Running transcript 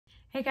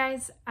Hey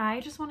guys, I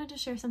just wanted to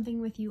share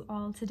something with you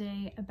all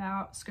today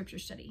about scripture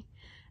study.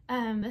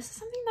 This is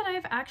something that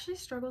I've actually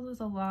struggled with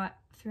a lot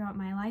throughout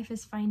my life,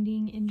 is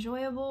finding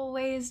enjoyable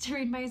ways to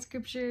read my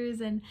scriptures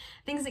and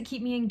things that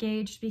keep me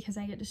engaged, because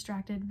I get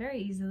distracted very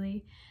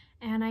easily.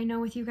 And I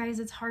know with you guys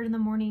it's hard in the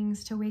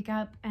mornings to wake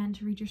up and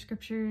to read your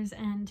scriptures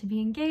and to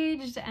be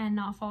engaged and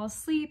not fall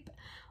asleep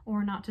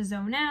or not to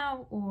zone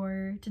out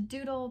or to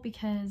doodle,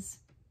 because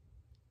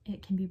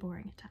it can be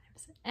boring at times.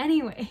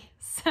 Anyway,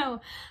 so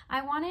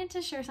I wanted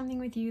to share something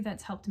with you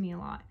that's helped me a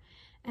lot.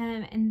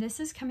 And this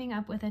is coming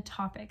up with a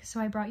topic. So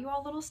I brought you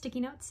all little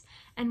sticky notes,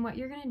 and what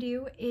you're going to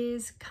do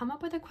is come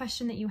up with a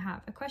question that you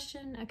have, a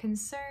question, a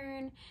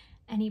concern,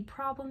 any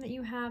problem that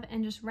you have,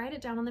 and just write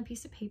it down on the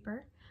piece of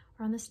paper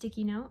or on the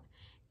sticky note.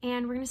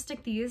 And we're going to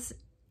stick these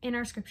in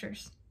our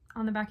scriptures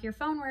on the back of your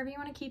phone, wherever you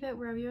want to keep it,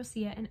 wherever you'll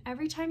see it. And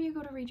every time you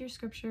go to read your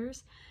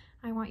scriptures,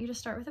 I want you to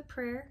start with a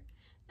prayer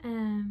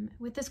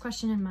with this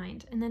question in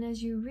mind. And then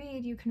as you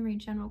read, you can read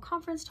general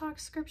conference talk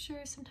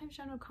scriptures. Sometimes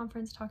general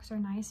conference talks are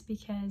nice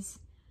because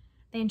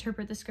they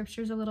interpret the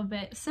scriptures a little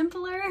bit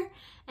simpler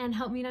and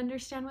help me to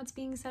understand what's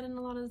being said in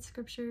a lot of the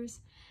scriptures.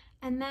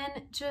 And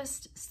then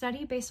just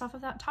study based off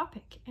of that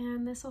topic.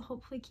 And this will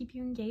hopefully keep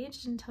you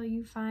engaged until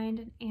you find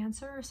an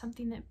answer or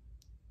something that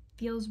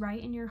feels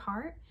right in your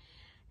heart.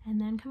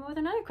 And then come up with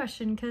another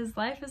question, because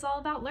life is all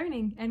about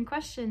learning and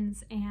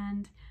questions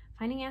and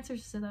finding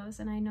answers to those.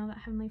 And I know that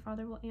Heavenly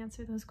Father will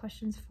answer those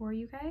questions for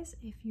you guys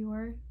if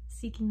you're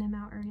seeking them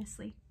out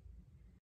earnestly.